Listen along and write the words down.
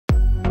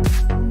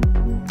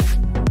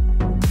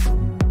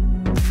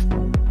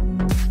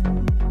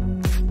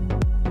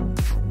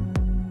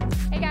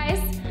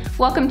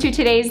Welcome to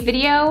today's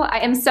video. I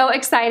am so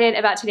excited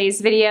about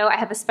today's video. I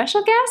have a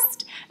special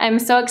guest. I'm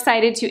so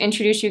excited to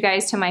introduce you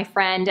guys to my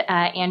friend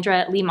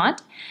Andra Liemandt.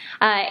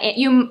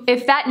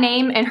 If that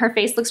name and her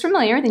face looks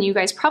familiar, then you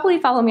guys probably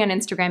follow me on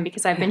Instagram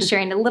because I've been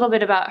sharing a little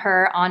bit about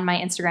her on my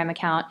Instagram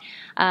account.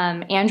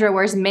 Andra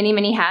wears many,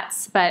 many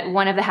hats, but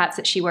one of the hats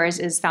that she wears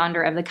is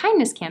founder of the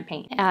Kindness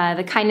Campaign.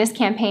 The Kindness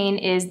Campaign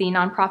is the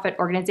nonprofit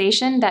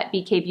organization that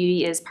BK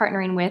Beauty is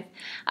partnering with.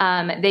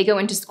 They go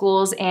into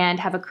schools and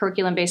have a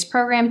curriculum-based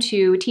program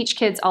to teach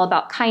kids all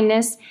about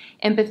kindness,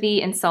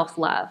 empathy, and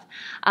self-love.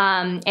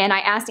 And I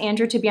asked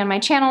Andra to be on my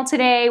channel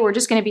today. We're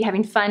just gonna be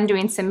having fun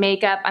doing some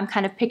makeup. I'm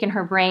kind of picking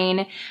her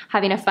brain,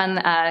 having a fun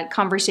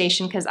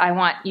conversation because I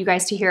want you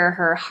guys to hear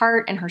her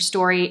heart and her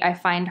story. I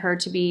find her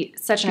to be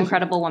such an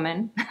incredible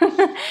woman.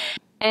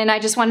 And I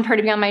just wanted her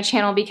to be on my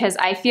channel because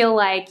I feel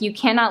like you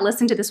cannot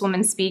listen to this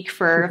woman speak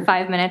for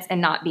 5 minutes and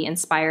not be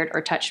inspired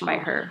or touched by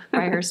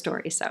her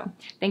story. So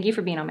thank you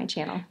for being on my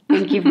channel.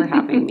 Thank you for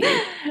having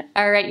me.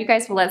 All right, you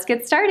guys, well, let's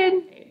get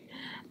started.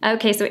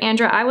 Okay, so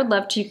Andra, I would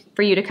love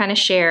for you to kind of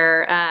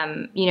share,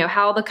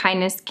 how the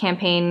Kindness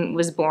Campaign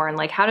was born.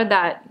 Like, how did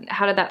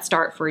that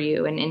start for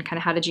you, and kind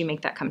of how did you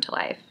make that come to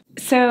life?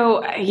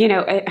 So,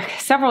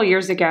 several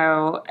years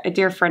ago, a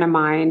dear friend of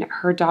mine,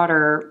 her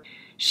daughter,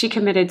 she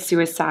committed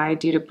suicide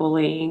due to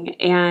bullying,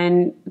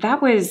 and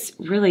that was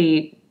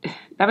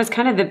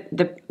kind of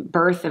the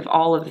birth of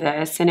all of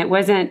this, and it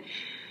wasn't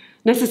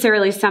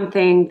necessarily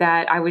something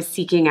that I was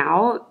seeking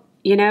out.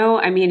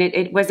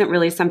 It wasn't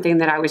really something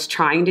that I was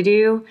trying to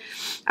do.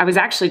 I was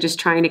actually just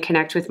trying to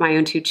connect with my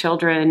own two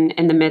children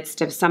in the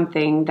midst of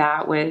something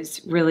that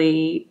was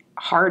really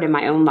hard in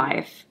my own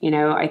life.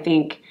 You're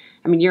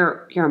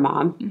a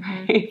mom,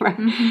 right?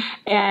 Mm-hmm.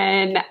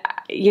 And,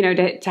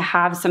 to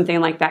have something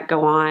like that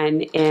go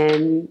on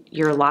in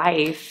your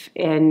life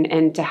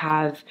and to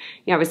have,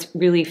 I was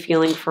really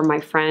feeling for my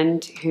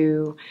friend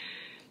who,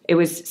 it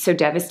was so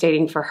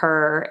devastating for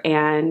her.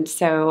 And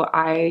so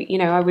I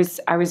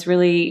was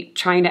really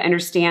trying to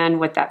understand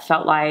what that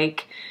felt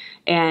like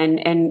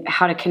and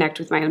how to connect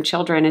with my own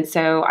children. And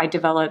so I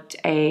developed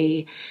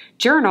a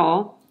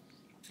journal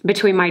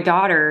between my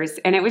daughters,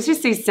 and it was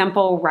just these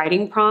simple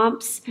writing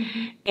prompts.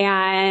 Mm-hmm.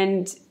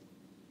 And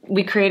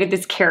we created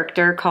this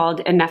character called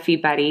Enoughy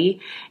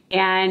Buddy.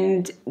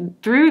 And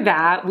through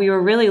that, we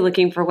were really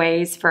looking for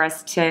ways for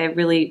us to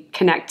really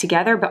connect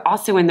together, but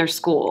also in their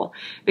school.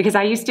 Because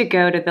I used to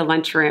go to the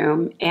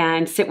lunchroom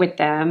and sit with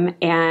them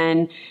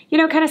and,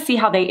 kind of see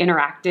how they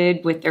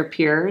interacted with their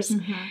peers.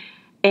 Mm-hmm.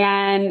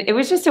 And it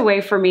was just a way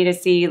for me to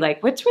see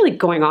like what's really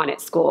going on at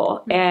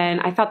school. Mm-hmm.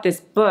 And I thought this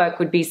book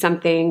would be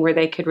something where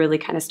they could really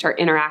kind of start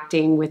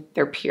interacting with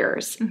their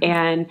peers. Mm-hmm.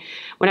 And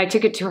when I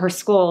took it to her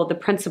school, the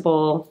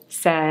principal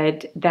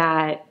said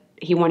that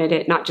he wanted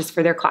it not just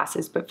for their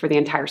classes, but for the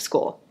entire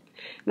school.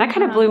 And that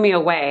kind of blew me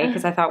away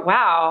because I thought,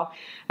 wow,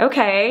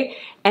 okay.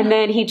 And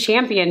then he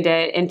championed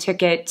it and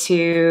took it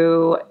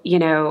to,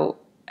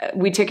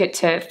 we took it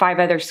to 5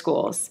 other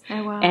schools.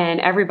 Oh, wow.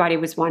 And everybody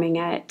was wanting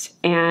it.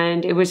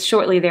 And it was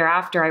shortly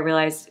thereafter I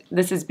realized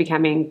this is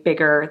becoming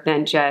bigger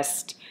than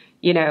just,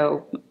 me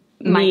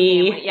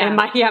family, yeah. And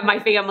my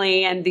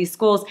family and these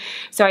schools.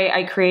 So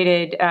I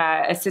created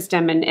a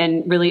system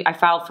and really I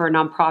filed for a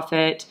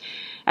nonprofit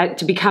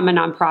to become a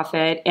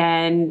nonprofit.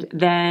 And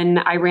then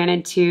I ran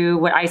into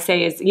what I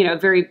say is,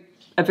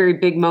 a very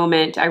big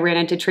moment. I ran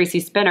into Tracy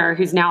Spinner,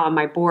 who's now on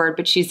my board,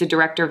 but she's the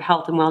director of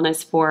health and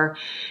wellness for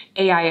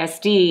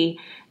AISD.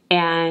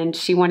 And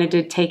she wanted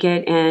to take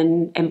it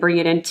and bring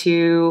it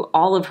into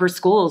all of her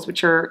schools,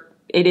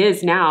 it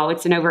is now.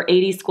 It's in over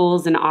 80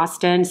 schools in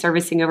Austin,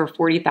 servicing over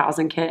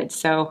 40,000 kids.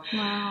 So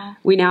wow.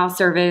 We now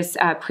service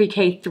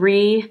pre-K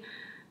 3.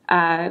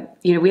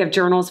 We have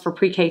journals for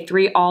pre-K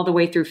 3 all the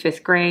way through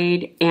 5th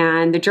grade.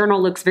 And the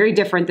journal looks very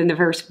different than the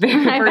very first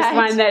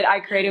one that I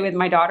created with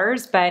my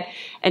daughters. But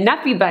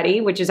Enoughy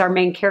Buddy, which is our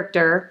main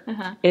character,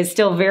 is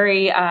still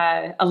very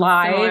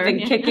alive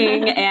and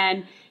kicking.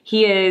 And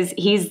he's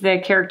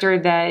the character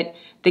that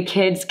the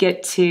kids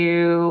get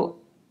to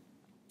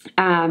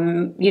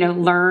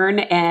learn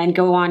and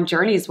go on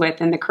journeys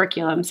with in the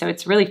curriculum. So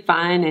it's really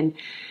fun. And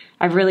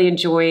I've really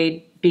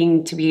enjoyed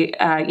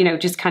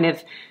just kind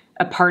of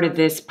a part of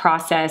this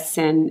process,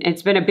 and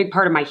it's been a big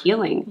part of my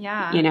healing,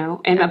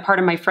 and a part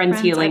of my friends'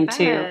 healing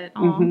too.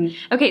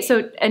 Mm-hmm. Okay,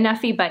 so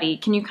Enoughy Buddy,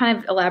 can you kind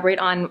of elaborate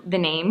on the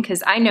name?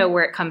 Because I know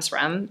where it comes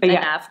from,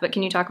 enough, but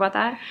can you talk about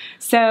that?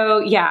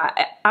 So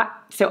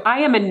I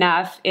Am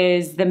Enough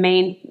is the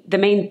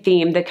main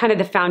theme, the kind of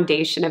the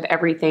foundation of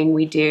everything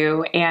we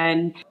do.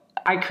 And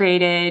I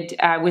created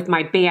with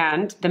my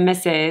band,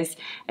 TheMrs,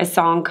 a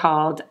song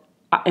called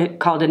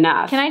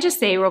Enough. Can I just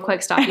say real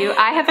quick, stop you?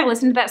 I have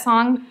listened to that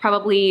song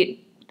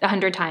probably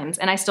 100 times,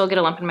 and I still get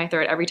a lump in my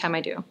throat every time I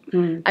do.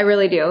 Mm. I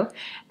really do.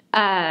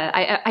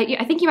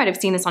 I think you might have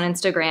seen this on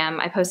Instagram.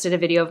 I posted a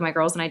video of my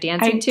girls and I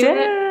dancing to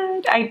it.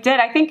 I did.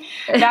 I think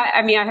that,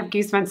 I mean, I have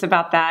goosebumps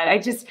about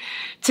that.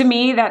 To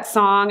me, that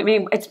song, I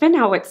mean, it's been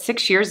now,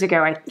 6 years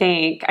ago, I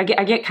think. I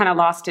get kind of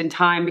lost in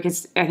time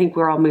because I think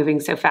we're all moving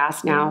so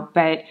fast now.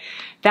 But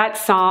that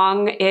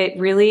song, it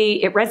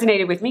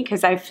resonated with me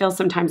because I feel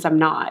sometimes I'm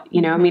not,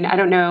 you know, I mean, I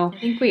don't know.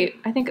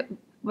 I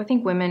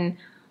think women,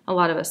 a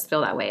lot of us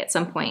feel that way at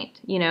some point,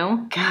 you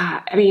know?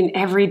 God, I mean,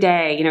 every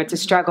day, you know, it's a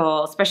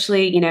struggle,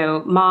 especially, you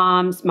know,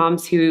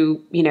 moms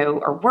who, you know,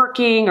 are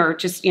working or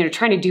just, you know,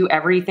 trying to do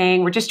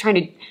everything. We're just trying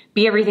to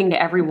be everything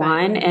to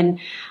everyone. Right. And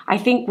I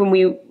think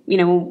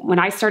when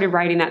I started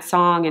writing that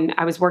song and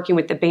I was working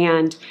with the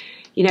band,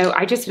 you know,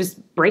 I just was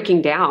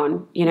breaking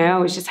down, you know, I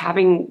was just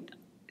having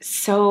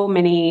so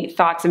many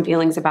thoughts and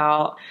feelings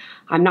about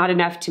I'm not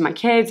enough to my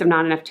kids, I'm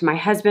not enough to my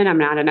husband, I'm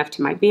not enough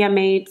to my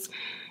bandmates.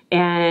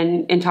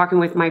 And in talking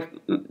with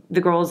the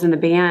girls in the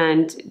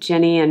band,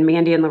 Jenny and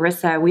Mandy and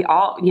Larissa, we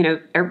all, you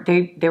know,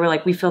 they were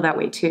like, we feel that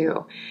way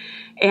too.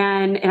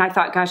 And I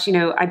thought, gosh, you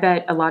know, I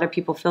bet a lot of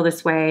people feel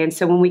this way. And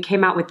so when we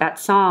came out with that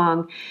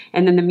song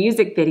and then the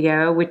music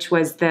video, which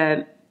was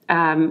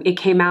it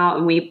came out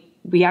and we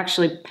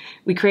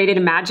created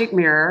a magic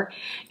mirror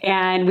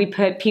and we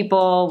put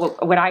people,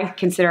 what I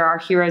consider our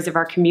heroes of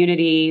our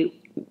community,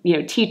 you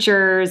know,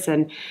 teachers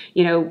and,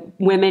 you know,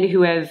 women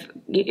who have,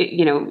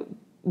 you know,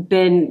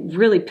 been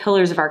really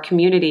pillars of our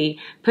community,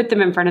 put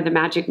them in front of the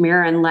magic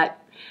mirror and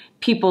let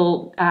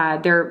people,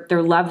 their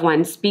loved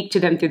ones, speak to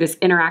them through this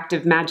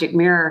interactive magic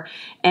mirror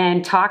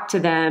and talk to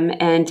them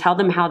and tell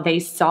them how they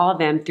saw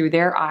them through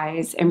their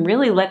eyes and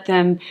really let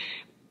them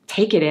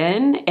take it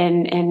in.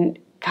 And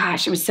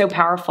gosh, it was so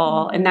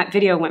powerful. And that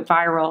video went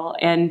viral.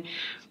 And,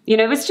 you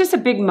know, it was just a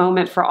big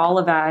moment for all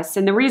of us.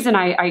 And the reason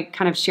I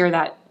kind of share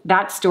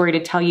that story to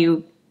tell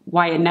you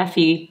why a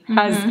Nephi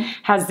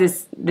has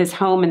this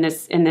home and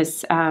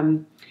this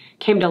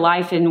came to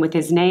life and with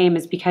his name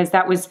is because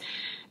that was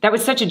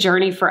such a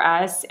journey for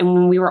us. And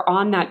when we were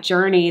on that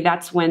journey,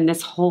 that's when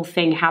this whole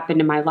thing happened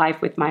in my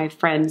life with my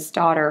friend's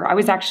daughter. I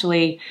was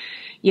actually,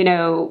 you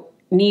know,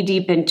 knee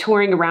deep in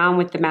touring around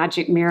with the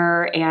magic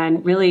mirror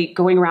and really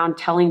going around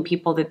telling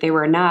people that they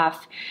were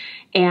enough.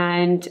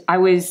 And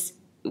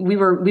we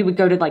would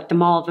go to like the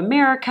Mall of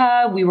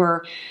America.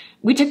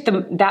 We took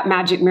that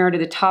magic mirror to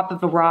the top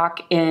of a rock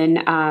in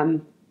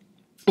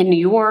New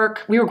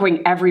York. We were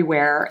going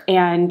everywhere.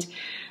 And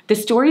the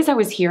stories I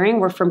was hearing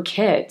were from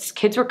kids.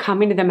 Kids were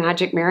coming to the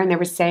magic mirror and they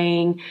were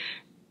saying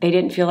they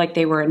didn't feel like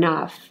they were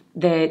enough,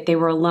 that they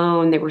were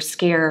alone, they were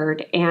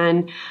scared.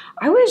 And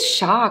I was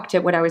shocked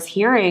at what I was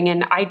hearing.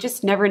 And I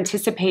just never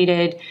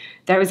anticipated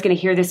that I was going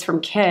to hear this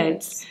from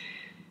kids.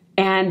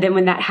 And then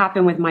when that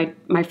happened with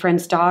my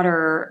friend's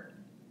daughter,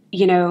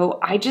 you know,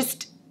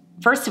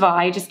 first of all,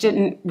 I just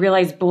didn't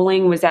realize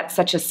bullying was at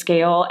such a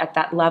scale at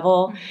that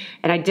level.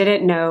 And I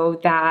didn't know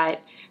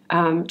that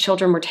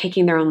children were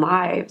taking their own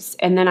lives.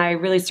 And then I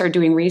really started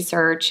doing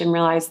research and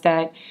realized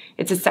that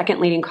it's the second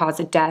leading cause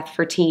of death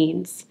for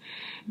teens.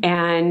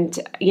 And,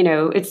 you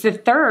know, it's the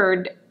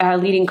third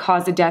leading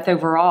cause of death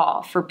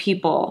overall for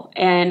people.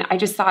 And I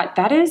just thought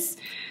that is,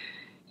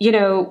 you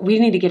know, we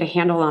need to get a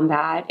handle on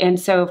that. And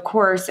so, of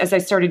course, as I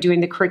started doing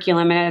the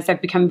curriculum and as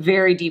I've become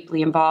very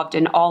deeply involved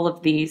in all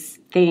of these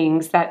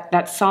things,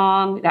 that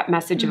song, that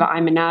message of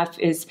I'm enough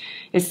is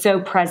so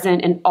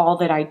present in all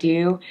that I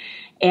do.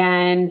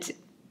 And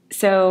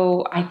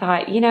so I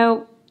thought, you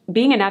know,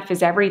 being enough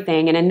is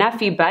everything. And a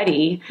Nephi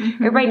buddy,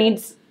 everybody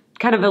needs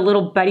kind of a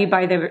little buddy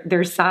by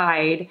their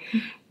side.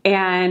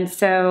 And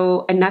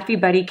so a Nephi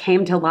buddy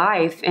came to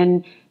life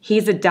and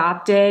he's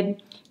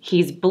adopted.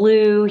 He's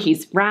blue,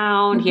 he's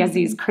round, he has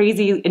these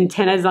crazy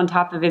antennas on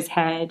top of his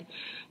head.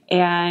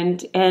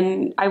 And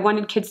I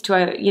wanted kids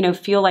to, you know,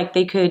 feel like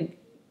they could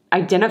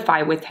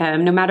identify with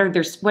him no matter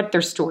what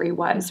their story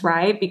was,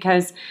 right?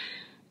 Because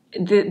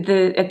at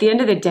the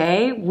end of the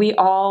day, we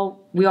all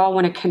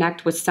want to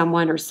connect with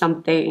someone or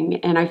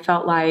something. And I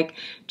felt like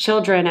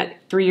children at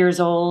 3 years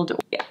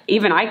old,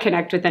 even I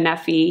connect with a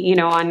Nephi, you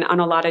know, on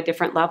a lot of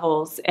different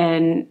levels.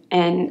 And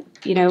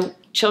you know,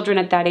 children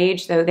at that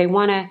age, though, they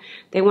want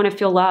to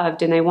feel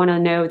loved and they want to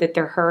know that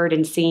they're heard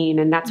and seen.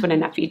 And that's what a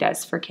Nephi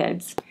does for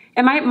kids.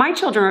 And my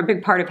children are a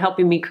big part of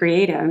helping me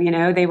create them. You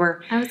know,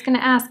 I was going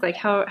to ask, like,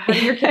 how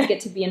do your kids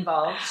get to be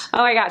involved? Oh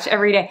my gosh,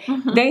 every day.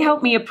 They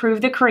help me approve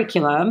the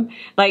curriculum.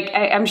 Like,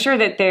 I'm sure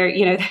that they're,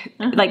 you know,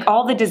 like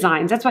all the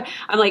designs. That's why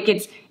I'm like,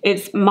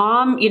 it's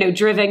mom, you know,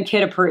 driven,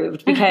 kid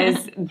approved,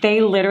 because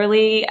they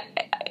literally,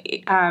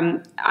 you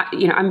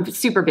know, I'm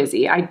super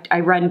busy. I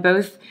run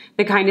both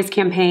the Kindness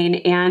Campaign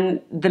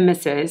and the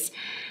Mrs.,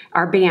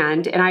 our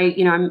band. And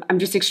you know, I'm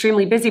just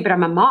extremely busy, but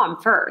I'm a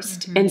mom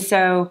first. And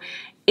so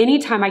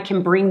anytime I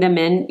can bring them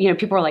in, you know,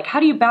 people are like,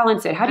 how do you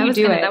balance it? How do you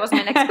do it? That was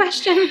my next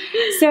question.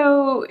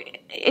 So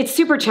it's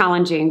super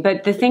challenging.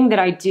 But the thing that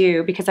I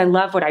do, because I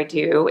love what I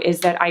do,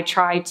 is that I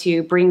try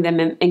to bring them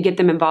in and get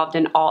them involved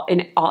in all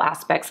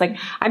aspects. Like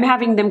I'm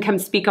having them come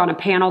speak on a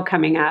panel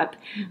coming up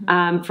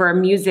for a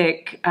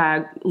music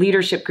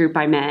leadership group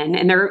I'm in.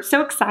 And they're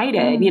so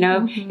excited, you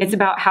know, it's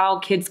about how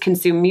kids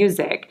consume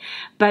music.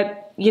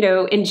 But you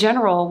know, in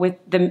general with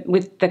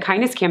the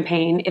kindness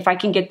campaign, if I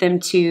can get them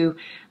to,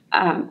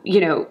 you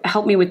know,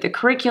 help me with the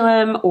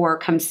curriculum or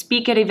come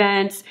speak at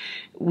events,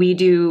 we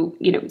do,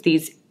 you know,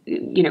 these,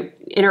 you know,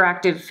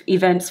 interactive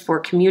events for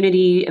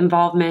community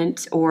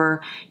involvement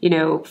or, you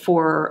know,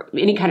 for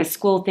any kind of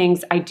school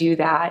things, I do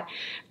that.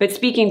 But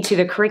speaking to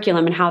the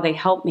curriculum and how they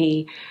help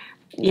me,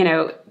 you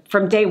know,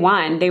 from day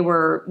one,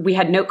 we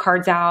had note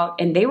cards out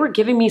and they were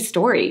giving me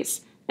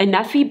stories.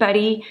 Enoughy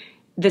Buddy,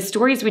 the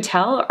stories we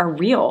tell are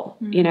real,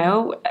 you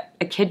know.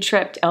 A kid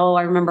tripped,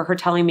 I remember her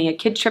telling me a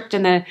kid tripped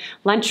in the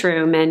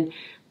lunchroom and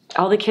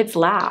all the kids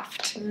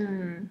laughed.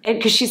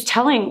 Because she's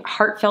telling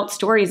heartfelt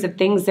stories of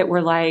things that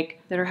were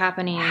like... that are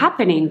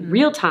happening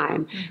real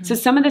time. So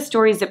some of the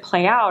stories that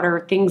play out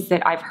are things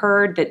that I've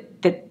heard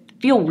that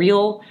feel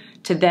real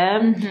to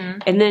them.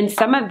 And then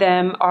some of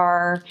them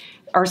are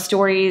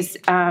stories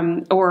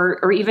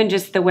or even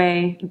just the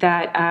way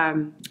that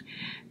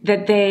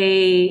that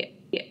they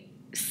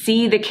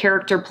see the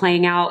character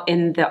playing out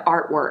in the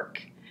artwork.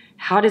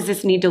 How does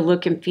this need to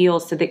look and feel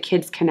so that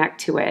kids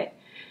connect to it?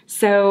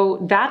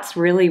 So that's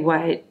really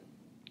what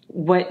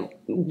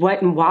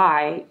and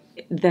why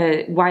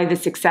the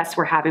success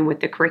we're having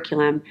with the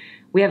curriculum.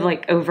 We have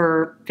like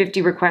over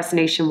 50 requests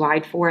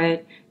nationwide for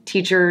it.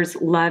 Teachers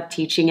love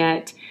teaching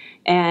it.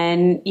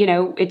 And, you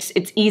know, it's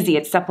easy.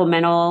 It's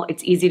supplemental.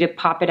 It's easy to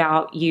pop it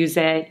out, use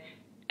it.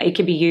 It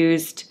can be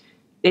used,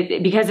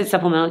 because it's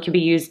supplemental, it can be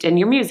used in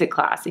your music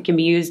class. It can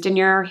be used in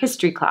your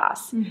history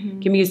class.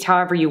 It can be used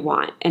however you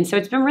want. And so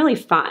it's been really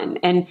fun.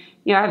 And,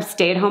 you know, I have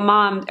stay-at-home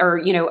moms or,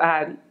 you know,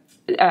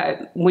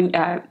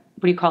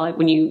 what do you call it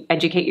when you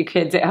educate your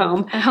kids at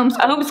home?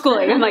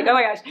 Homeschooling. I'm like, oh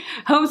my gosh,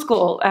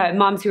 homeschool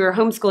moms who are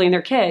homeschooling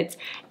their kids,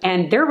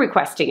 and they're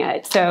requesting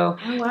it. So,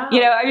 you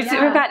know, we've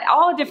got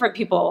all different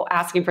people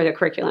asking for the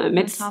curriculum.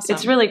 It's awesome.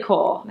 It's really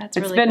cool.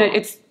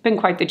 It's been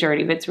quite the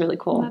journey, but it's really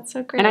cool. That's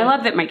so great. And I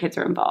love that my kids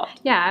are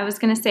involved. Yeah, I was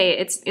going to say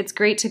it's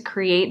great to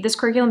create this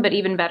curriculum, but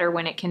even better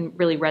when it can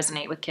really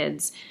resonate with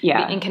kids.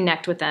 And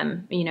connect with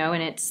them. You know,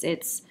 and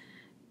it's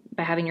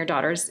by having your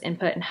daughter's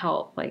input and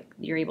help, like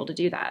you're able to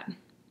do that.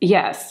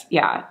 Yes.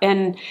 Yeah.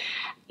 And,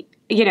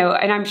 you know,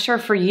 and I'm sure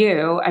for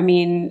you, I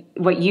mean,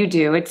 what you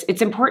do, it's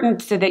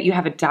important so that you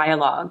have a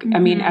dialogue. I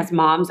mean, as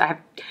moms, I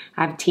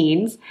have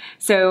teens.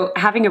 So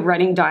having a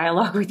running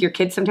dialogue with your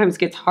kids sometimes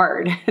gets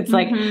hard. It's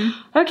like,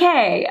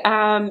 okay,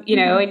 you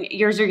know, and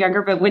yours are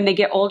younger, but when they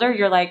get older,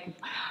 you're like,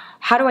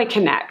 how do I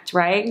connect,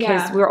 right?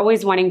 Because we're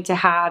always wanting to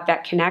have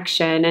that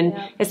connection. And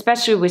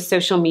especially with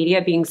social media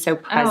being so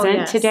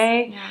present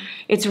today,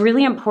 it's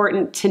really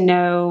important to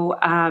know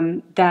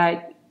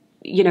that,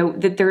 you know,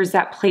 that there's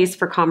that place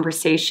for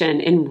conversation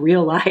in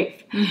real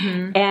life.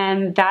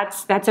 And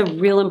that's a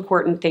real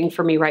important thing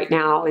for me right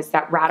now, is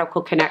that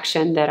radical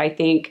connection that I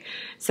think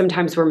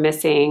sometimes we're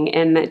missing.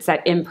 And it's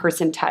that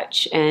in-person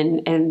touch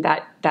and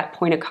that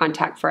point of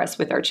contact for us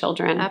with our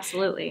children.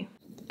 Absolutely.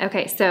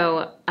 Okay.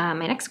 So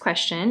my next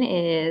question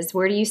is,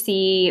 where do you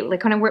see, like,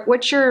 kind of,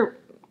 what's your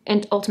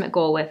ultimate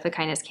goal with the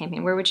kindness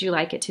campaign? Where would you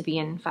like it to be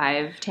in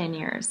 5-10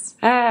 years?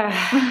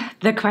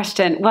 The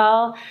question.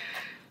 Well,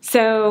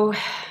 so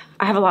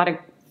I have a lot of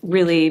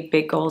really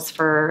big goals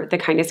for the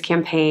kindness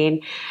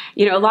campaign.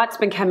 You know, a lot's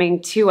been coming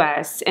to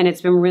us and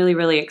it's been really,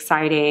 really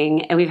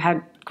exciting. And we've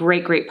had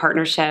great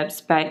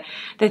partnerships. But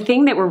the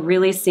thing that we're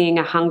really seeing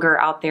a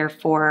hunger out there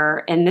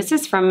for, and this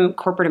is from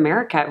corporate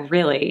America,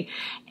 really,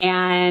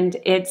 and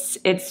it's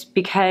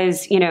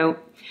because, you know,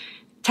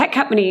 tech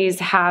companies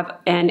have,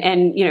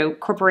 and you know,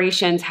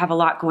 corporations have a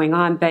lot going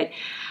on, but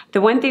the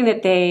one thing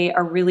that they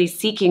are really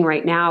seeking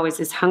right now is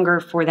this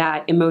hunger for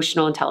that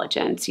emotional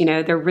intelligence. You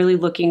know, they're really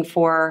looking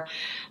for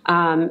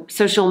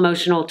social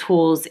emotional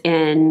tools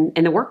in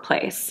the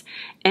workplace.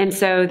 And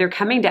so they're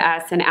coming to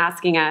us and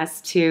asking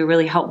us to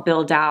really help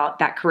build out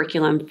that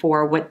curriculum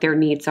for what their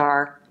needs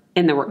are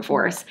in the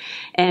workforce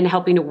and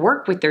helping to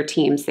work with their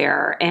teams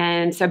there.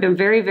 And so I've been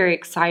very, very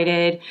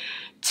excited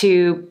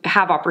to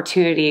have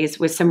opportunities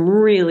with some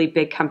really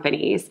big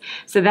companies.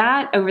 So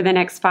that over the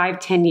next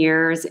 5-10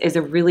 years is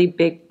a really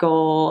big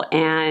goal,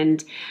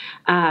 and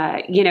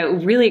you know,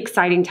 really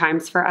exciting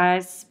times for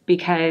us,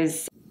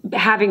 because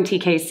having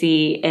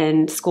TKC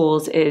in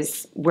schools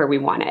is where we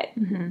want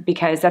it,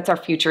 because that's our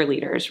future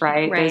leaders,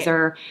 right?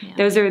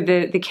 Those are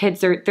the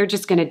kids. They're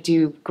just going to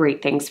do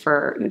great things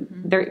for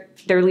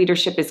their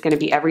leadership is going to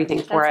be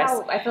everything for us.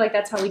 I feel like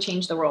that's how we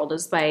change the world,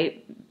 is by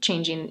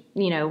changing,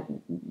 you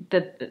know,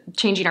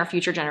 changing our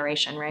future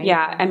generation, right?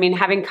 Yeah, I mean,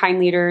 having kind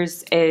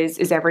leaders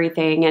is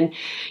everything, and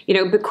you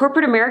know, but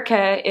corporate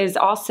America is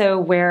also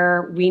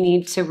where we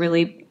need to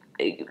really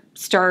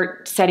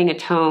start setting a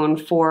tone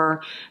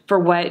for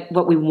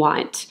what we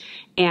want.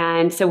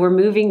 And so we're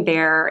moving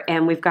there,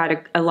 and we've got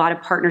a lot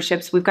of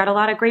partnerships. We've got a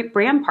lot of great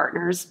brand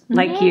partners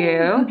like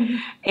you.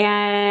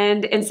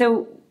 And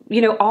so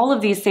you know, all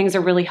of these things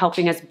are really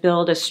helping us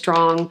build a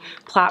strong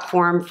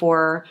platform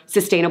for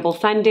sustainable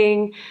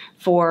funding,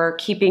 for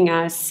keeping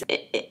us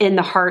in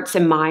the hearts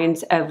and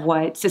minds of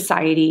what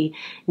society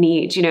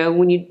needs. You know,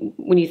 when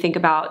you think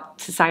about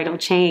societal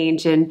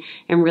change and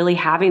really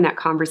having that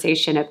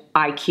conversation of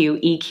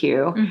IQ,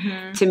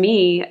 EQ, to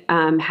me,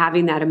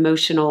 having that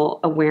emotional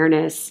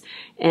awareness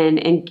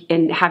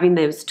and having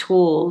those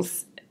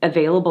tools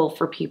available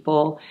for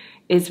people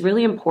is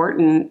really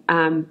important.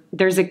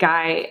 There's a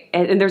guy,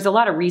 and there's a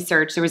lot of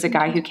research. There was a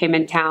guy who came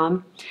in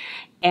town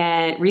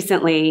and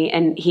recently,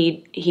 and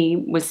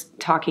he was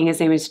talking. His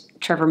name is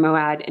Trevor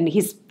Moad, and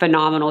he's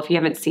phenomenal. If you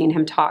haven't seen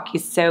him talk,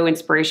 he's so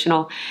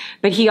inspirational.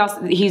 But he's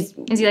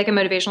is he like a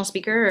motivational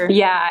speaker? Or?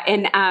 Yeah,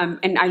 and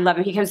I love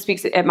him. He comes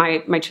speaks at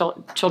my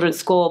children's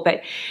school,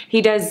 but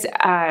he does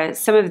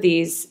some of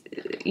these.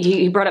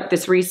 He brought up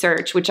this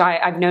research, which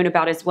I've known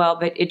about as well,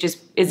 but it just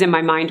is in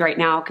my mind right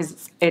now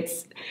because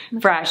it's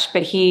fresh.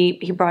 But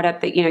he brought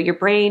up that, you know, your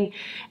brain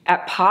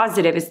at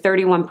positive is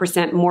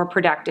 31% more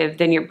productive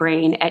than your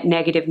brain at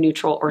negative,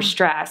 neutral, or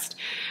stressed,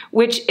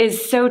 which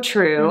is so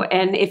true.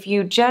 And if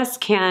you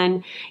just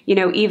can, you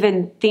know,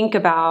 even think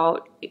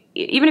about,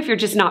 even if you're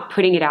just not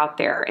putting it out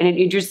there and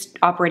you're just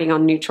operating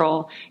on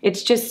neutral,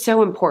 it's just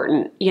so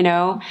important, you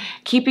know,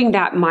 keeping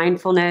that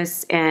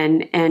mindfulness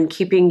and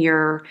keeping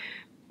your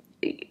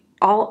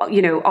all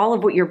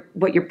of what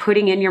you're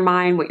putting in your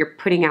mind, what you're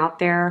putting out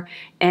there.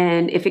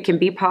 And if it can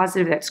be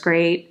positive, that's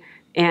great.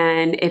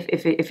 And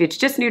if it's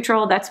just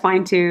neutral, that's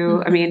fine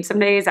too. I mean, some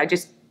days I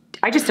just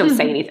don't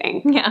say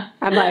anything. Yeah.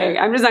 I'm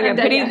just not going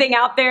to put anything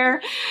out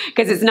there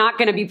because it's not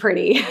going to be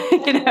pretty,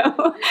 you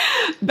know.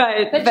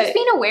 But just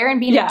being aware and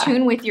being in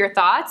tune with your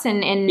thoughts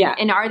and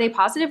are they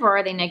positive or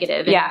are they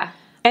negative?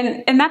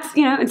 And that's,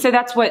 you know, and so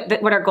that's what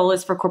our goal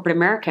is for corporate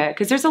America,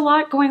 because there's a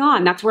lot going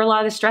on. That's where a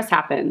lot of the stress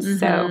happens.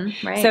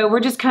 So we're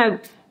just kind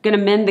of going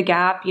to mend the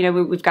gap. You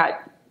know, we've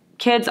got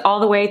kids all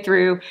the way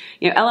through,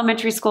 you know,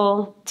 elementary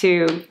school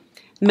to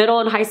middle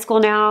and high school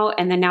now,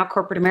 and then now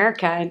corporate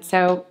America. And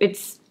so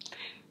it's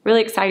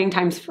really exciting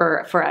times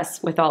for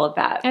us with all of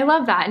that. I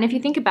love that. And if you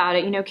think about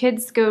it, you know,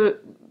 kids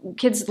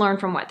learn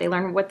from what? They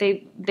learn what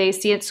they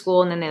see at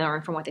school, and then they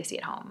learn from what they see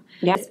at home.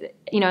 Yes.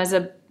 You know, as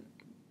a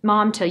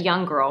mom to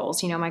young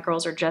girls, you know, my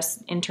girls are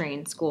just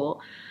entering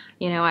school.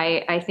 You know,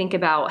 I think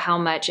about how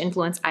much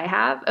influence I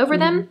have over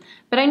them,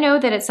 but I know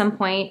that at some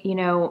point, you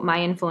know,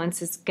 my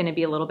influence is going to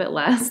be a little bit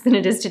less than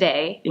it is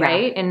today,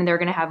 right? And they're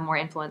going to have more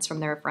influence from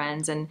their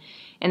friends and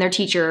their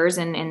teachers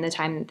and the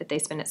time that they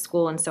spend at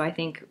school. And so I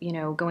think, you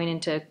know, going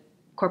into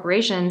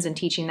corporations and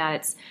teaching that,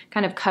 it's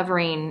kind of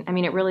covering, I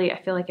mean,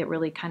 I feel like it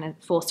really kind of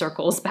full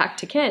circles back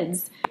to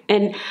kids.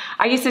 And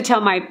I used to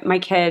tell my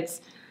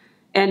kids,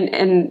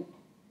 and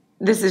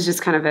this is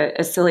just kind of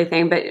a silly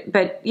thing,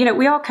 but you know,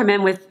 we all come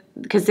in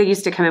because they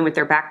used to come in with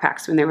their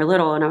backpacks when they were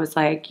little, and I was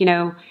like, you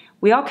know,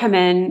 we all come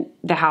in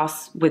the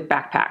house with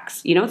backpacks.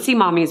 You don't see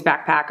mommy's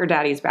backpack or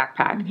daddy's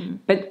backpack,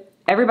 but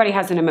everybody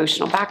has an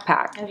emotional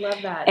backpack. I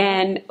love that.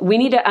 And we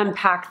need to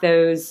unpack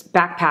those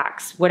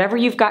backpacks. Whatever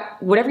you've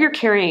got, whatever you're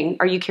carrying,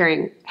 are you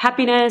carrying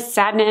happiness,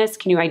 sadness?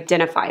 Can you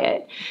identify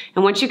it?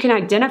 And once you can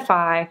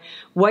identify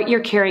what you're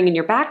carrying in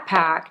your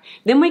backpack,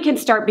 then we can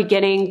start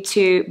begin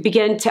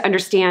to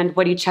understand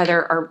what each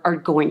other are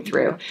going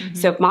through.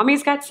 So if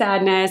mommy's got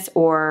sadness,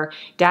 or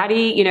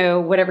daddy, you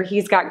know, whatever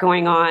he's got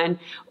going on,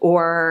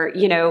 or,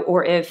 you know,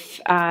 or if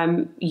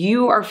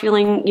you are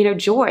feeling, you know,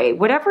 joy,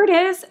 whatever it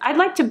is, I'd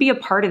like to be a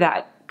part of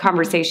that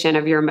conversation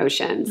of your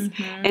emotions.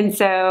 And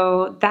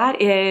so that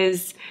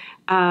is,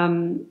 you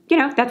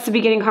know, that's the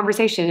beginning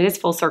conversation. It is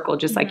full circle,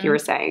 just like you were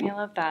saying. I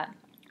love that.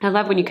 I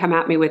love when you come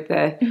at me with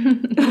the,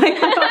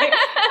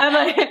 I'm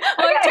like,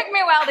 well, it took me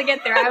a while to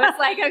get there. I was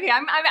like, okay,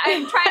 I'm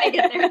trying to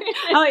get there.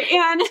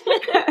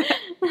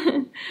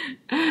 and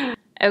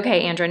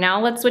Okay, Andra,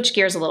 now let's switch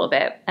gears a little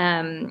bit.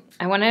 I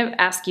want to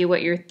ask you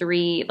what your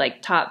 3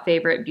 like top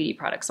favorite beauty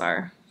products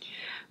are.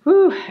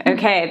 Whew,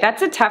 okay,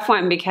 that's a tough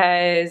one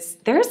because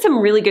there's some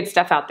really good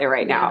stuff out there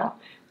right now.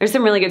 There's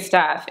some really good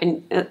stuff.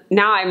 And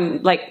now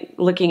I'm like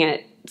looking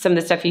at some of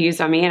the stuff you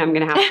used on me, and I'm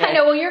going to have to. I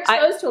know, well, you're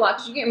exposed to a lot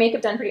because you get your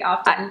makeup done pretty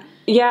often.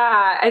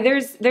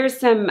 There's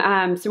some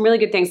really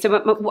good things. So,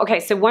 okay,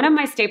 so one of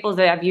my staples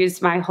that I've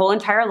used my whole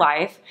entire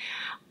life,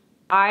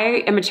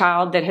 I am a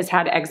child that has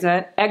had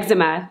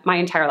eczema my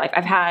entire life.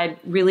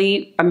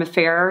 I'm a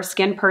fair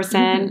skin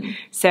person.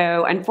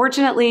 So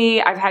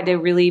unfortunately, I've had to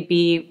really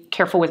be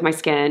careful with my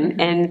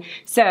skin. And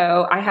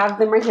so I have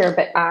them right here,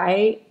 but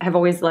I have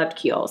always loved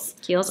Kiehl's.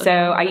 Kiehl's? So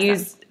I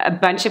use a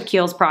bunch of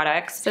Kiehl's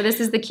products. So this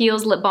is the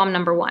Kiehl's Lip Balm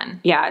 #1.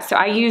 Yeah, so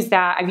I use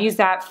that. I've used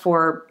that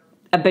for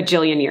a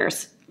bajillion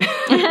years.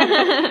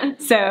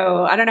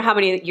 So I don't know how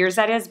many years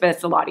that is, but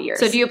it's a lot of years.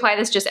 So do you apply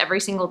this just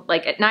every single,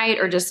 like at night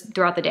or just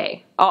throughout the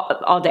day?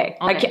 All day.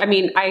 I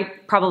mean, I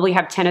probably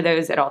have 10 of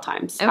those at all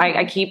times.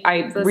 Okay.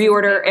 I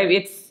reorder.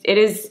 It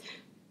is,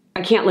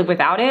 I can't live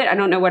without it. I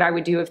don't know what I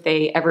would do if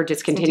they ever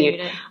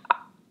discontinued it.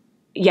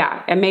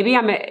 Yeah, and maybe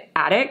I'm an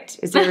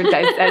addict. Is that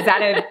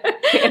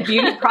a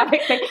beauty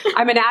product thing?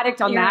 I'm an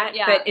addict on that.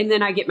 Yeah. But and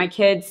then I get my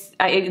kids.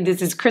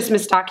 This is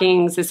Christmas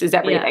stockings. This is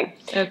everything.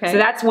 Yeah. Okay. So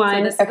that's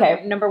one. So this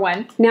is number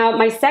one. Now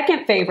my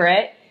second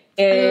favorite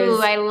is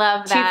Ooh, I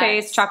love that. Too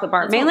Faced chocolate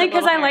bar. Mainly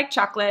because I like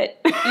chocolate.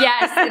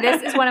 Yes,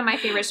 this is one of my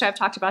favorites. So I've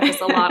talked about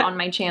this a lot on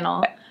my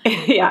channel.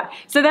 Yeah,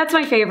 so that's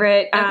my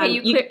favorite.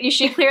 Okay,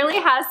 she clearly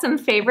has some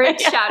favorite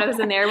shadows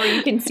in there where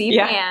you can see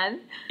pan.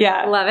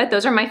 Yeah. Love it.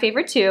 Those are my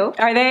favorite too.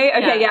 Are they?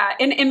 Okay, yeah.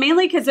 And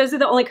mainly because those are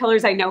the only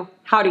colors I know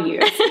how to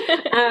use.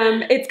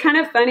 It's kind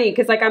of funny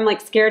because like I'm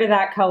like scared of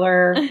that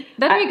color.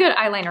 That'd be a good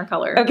eyeliner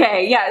color.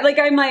 Okay, yeah. Like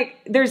I'm like,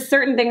 there's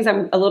certain things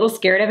I'm a little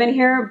scared of in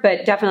here,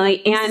 but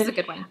definitely. And this is a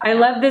good one. I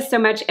love this so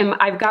much. And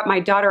I've got my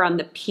daughter on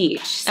the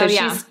peach. So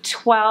she's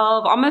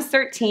 12, almost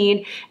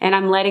 13. And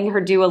I'm letting her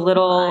do a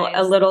little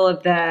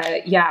of the,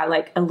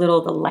 like a little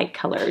of the light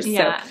colors.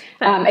 Yeah.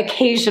 So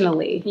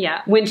occasionally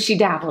when she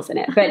dabbles in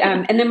it. But,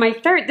 and then my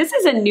third, this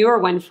is a newer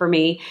one for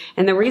me.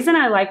 And the reason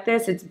I like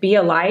this, it's Be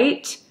a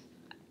Light.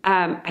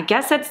 I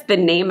guess that's the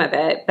name of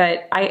it,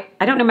 but I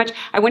don't know much.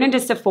 I went into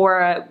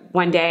Sephora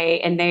one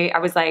day and I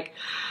was like,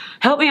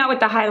 help me out with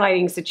the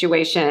highlighting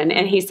situation.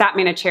 And he sat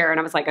me in a chair and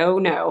I was like, oh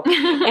no.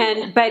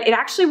 But it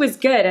actually was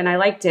good and I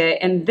liked it.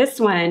 And this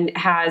one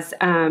has,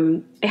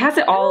 it has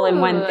it all in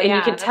one. And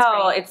you can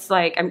tell it's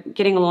like, I'm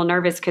getting a little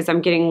nervous because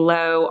I'm getting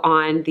low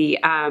on the,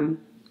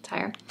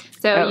 tire.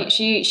 So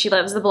she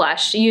loves the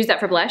blush. You use that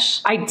for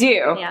blush? I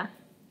do. Yeah.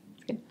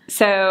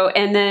 So,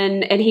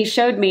 and he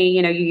showed me,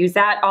 you use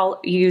that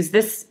you use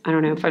this, I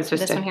don't know if I'm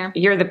supposed to, one here?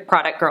 You're the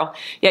product girl.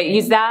 Yeah,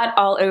 use that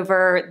all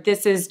over.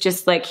 This is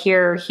just like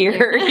here,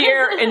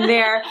 and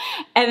there.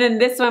 And then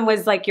this one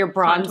was like your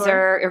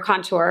bronzer, your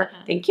contour.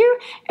 Thank you.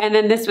 And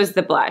then this was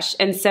the blush.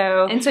 And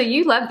so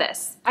you love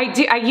this. I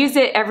do. I use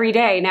it every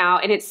day now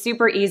and it's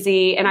super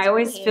easy. And I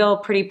always feel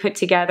pretty put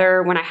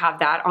together when I have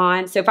that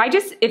on. So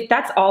if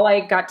that's all I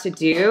got to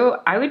do,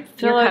 I would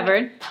feel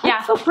covered.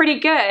 I feel pretty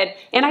good.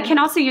 And I can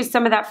also use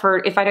some of that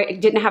for, if I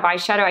didn't have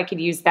eyeshadow, I could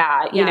use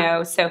that, you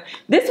know? So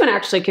this one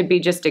actually could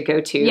be just a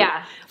go-to.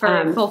 Yeah.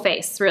 For full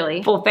face,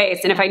 really. Full face.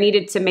 And if I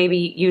needed to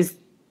maybe use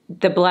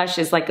the blush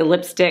as like a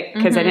lipstick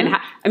because I didn't have,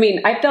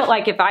 I felt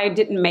like if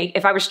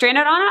I was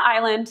stranded on an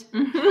island,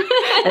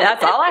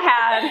 that's all I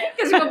had.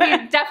 Because we'll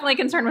be definitely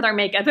concerned with our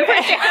makeup if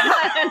we're stranded on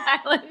an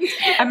island.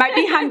 I might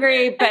be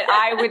hungry, but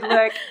I would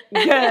look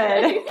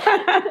good.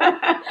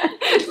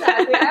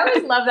 Exactly. I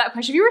always love that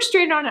question. If you were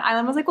stranded on an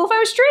island, I was like, well, if I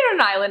was stranded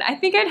on an island, I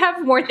think I'd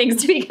have more things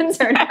to be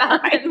concerned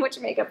about than which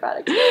makeup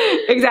products.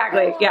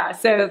 Exactly. Yeah.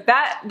 So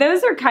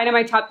those are kind of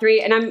my top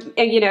three. And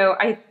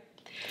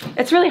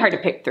it's really hard to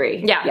pick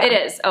three. Yeah, it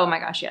is. Oh my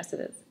gosh, yes,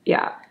 it is.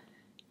 Yeah.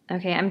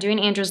 Okay, I'm doing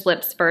Andra's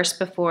lips first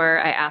before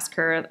I ask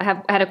her.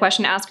 I had a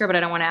question to ask her, but I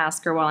don't want to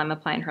ask her while I'm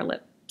applying her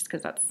lips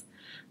because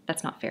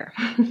that's not fair.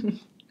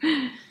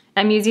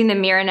 I'm using the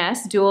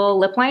Miraness Dual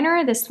Lip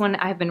Liner. This one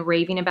I've been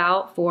raving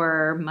about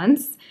for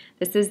months.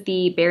 This is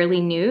the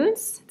Barely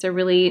Nudes. It's a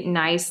really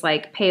nice,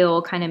 like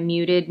pale, kind of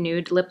muted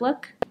nude lip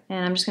look.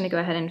 And I'm just gonna go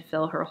ahead and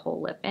fill her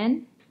whole lip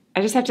in.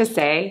 I just have to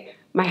say,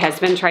 my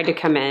husband tried to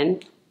come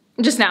in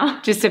just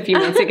a few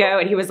minutes ago,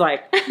 and he was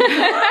like,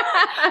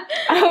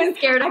 I was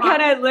scared. I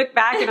kind of looked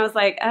back and I was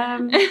like,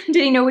 did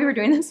he know we were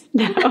doing this?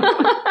 No.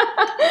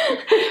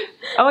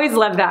 Always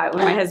love that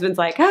when my husband's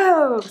like,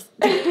 oh.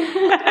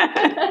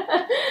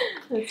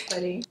 That's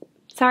funny.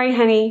 Sorry,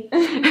 honey.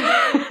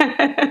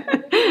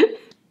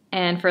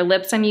 And for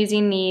lips, I'm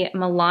using the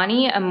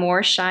Milani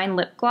Amore Shine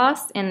Lip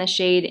Gloss in the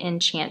shade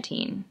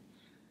Enchanting.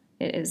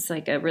 It is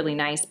like a really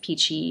nice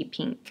peachy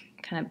pink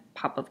kind of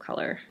pop of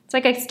color. It's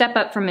like a step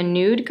up from a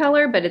nude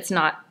color, but it's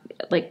not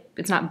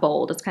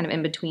bold. It's kind of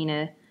in between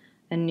a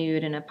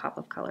nude and a pop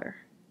of color.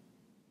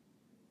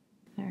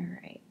 All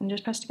right, and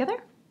just press together.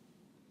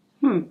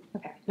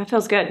 Okay, that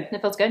feels good.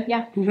 That feels good,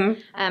 yeah.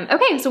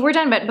 Okay, so we're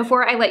done, but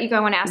before I let you go, I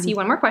want to ask you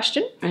one more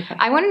question. Okay.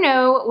 I want to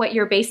know what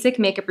your basic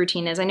makeup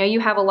routine is. I know you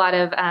have a lot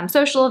of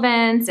social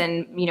events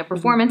and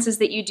performances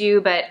that you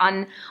do, but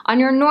on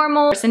your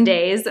normal person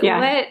days,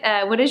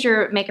 what does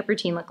your makeup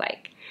routine look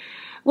like?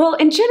 Well,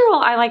 in general,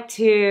 I like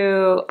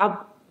to,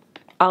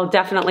 I'll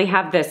definitely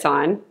have this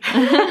on.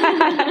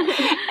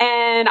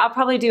 And I'll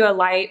probably do a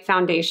light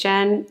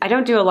foundation. I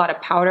don't do a lot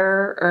of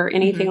powder or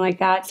anything like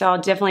that. So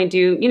I'll definitely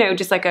do,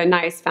 just like a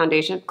nice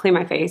foundation, clean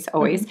my face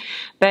always,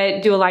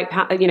 but do a light,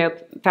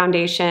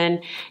 foundation.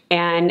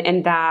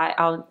 And that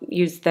I'll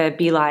use the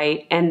Be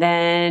Light. And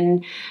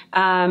then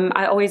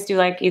I always do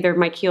like either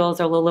my Kiehl's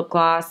or a little lip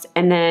gloss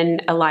and then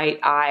a light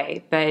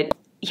eye. But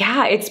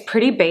yeah, it's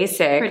pretty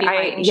basic. Pretty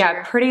light and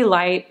sheer. Pretty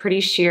light, pretty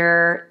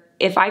sheer.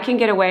 If I can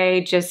get away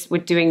just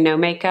with doing no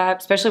makeup,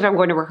 especially if I'm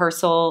going to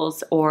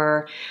rehearsals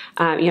or,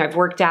 I've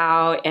worked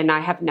out and I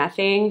have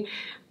nothing,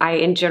 I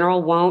in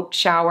general won't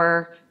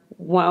shower,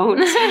 I'll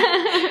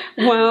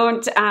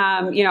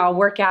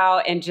work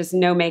out and just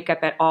no makeup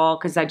at all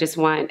because I just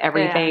want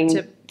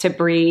everything to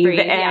breathe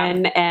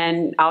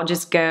and I'll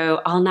just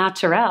go all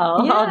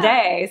natural all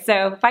day.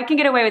 So if I can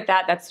get away with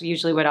that, that's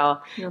usually what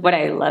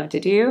I love to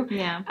do.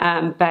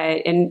 Yeah.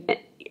 But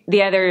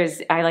the other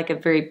is I like a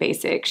very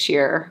basic,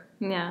 sheer,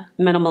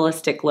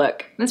 minimalistic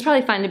look. It's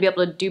probably fun to be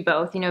able to do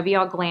both, you know, be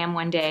all glam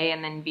one day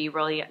and then be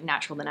really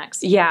natural the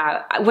next.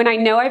 Yeah. When I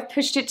know I've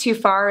pushed it too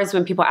far is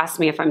when people ask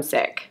me if I'm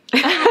sick.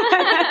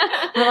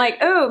 I'm like,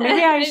 oh,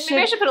 maybe I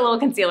should put a little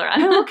concealer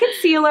on. A little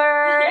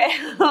concealer,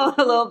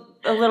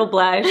 a little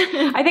blush.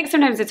 I think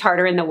sometimes it's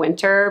harder in the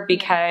winter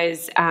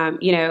because,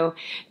 you know,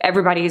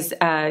 everybody's,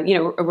 you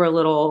know, we're a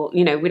little,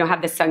 you know, we don't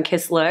have the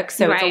sun-kissed look.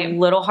 So it's a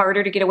little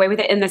harder to get away with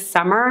it. In the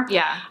summer,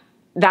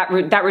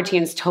 that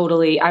routine's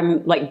totally,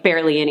 I'm like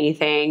barely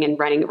anything and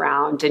running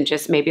around and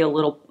just maybe a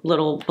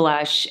little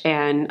blush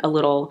and a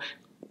little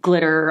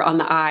glitter on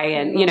the eye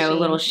and, you know, a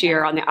little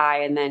sheer on the eye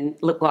and then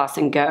lip gloss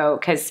and go.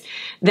 Cause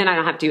then I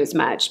don't have to do as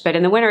much. But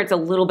in the winter, it's a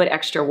little bit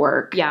extra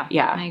work. Yeah.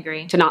 I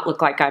agree. To not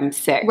look like I'm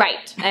sick.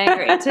 Right. I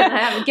agree.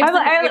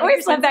 I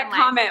always love that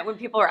comment when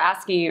people are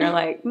asking you, you're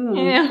like,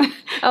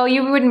 oh,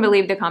 you wouldn't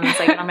believe the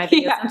comments I get on my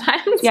videos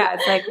sometimes. Yeah.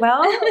 It's like,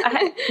 well,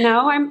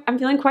 no, I'm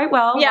feeling quite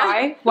well.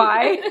 Yeah.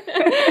 Why?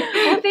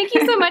 Well, thank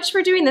you so much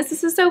for doing this.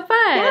 This is so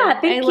fun. Yeah,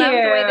 thank you. I love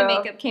the way the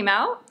makeup came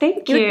out.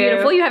 Thank you. You look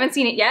beautiful. You haven't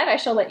seen it yet. I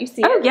shall let you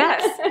see it. Oh,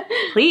 yes.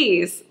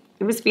 Please.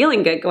 It was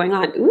feeling good going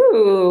on.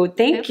 Ooh,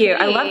 thank you.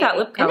 I love that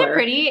lip color. Isn't it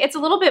pretty? It's a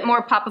little bit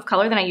more pop of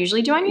color than I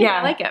usually do on you. Yeah.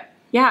 I like it.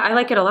 Yeah, I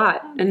like it a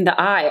lot. And the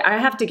eye. I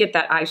have to get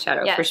that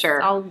eyeshadow for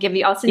sure. I'll send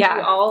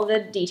you all the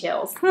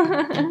details.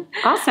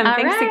 Awesome.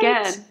 Thanks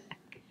again.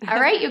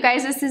 All right, you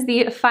guys, this is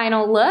the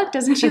final look.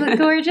 Doesn't she look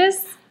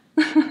gorgeous?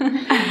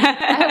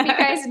 I hope you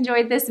guys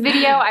enjoyed this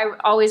video. I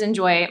always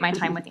enjoy my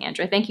time with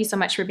Andra. Thank you so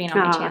much for being on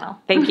my channel.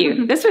 Thank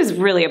you. This was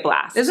really a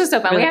blast. This was so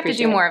fun. Really we have to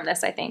do more of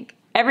this, I think.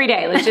 Every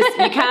day. Let's just,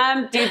 you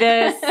come, do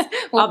this.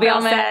 I'll be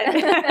all set.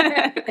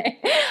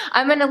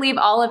 I'm going to leave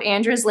all of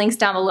Andra's links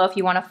down below if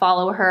you want to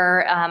follow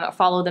her,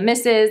 follow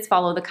TheMrs,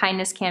 follow the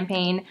Kindness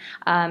Campaign.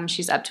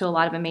 She's up to a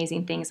lot of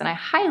amazing things, and I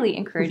highly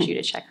encourage you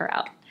to check her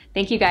out.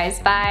 Thank you guys.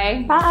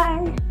 Bye.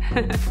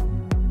 Bye.